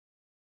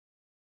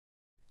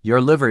Your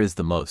liver is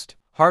the most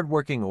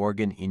hardworking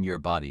organ in your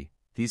body.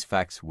 These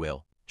facts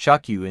will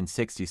shock you in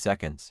 60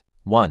 seconds.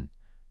 1.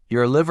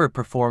 Your liver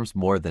performs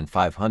more than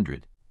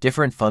 500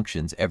 different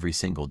functions every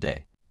single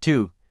day.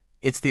 2.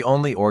 It's the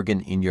only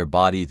organ in your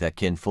body that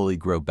can fully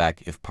grow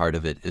back if part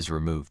of it is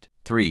removed.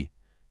 3.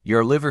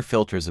 Your liver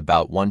filters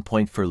about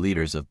 1.4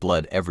 liters of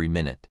blood every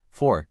minute.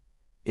 4.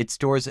 It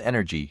stores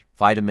energy,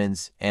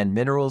 vitamins, and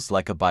minerals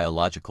like a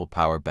biological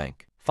power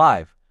bank.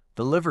 5.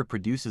 The liver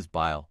produces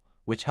bile,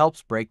 which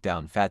helps break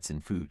down fats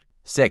in food.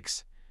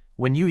 6.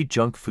 When you eat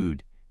junk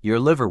food, your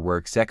liver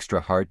works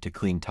extra hard to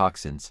clean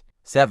toxins.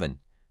 7.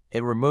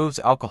 It removes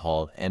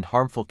alcohol and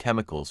harmful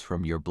chemicals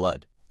from your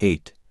blood.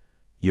 8.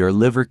 Your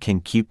liver can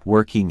keep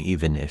working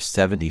even if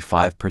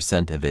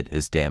 75% of it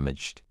is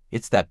damaged.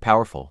 It's that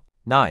powerful.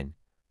 9.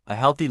 A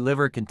healthy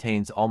liver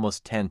contains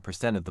almost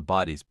 10% of the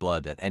body's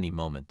blood at any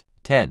moment.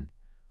 10.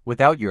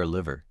 Without your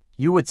liver,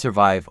 you would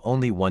survive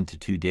only 1 to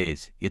 2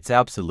 days. It's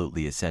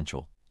absolutely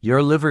essential.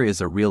 Your liver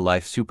is a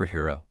real-life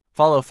superhero.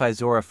 Follow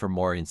Phyzora for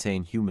more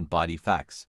insane human body facts.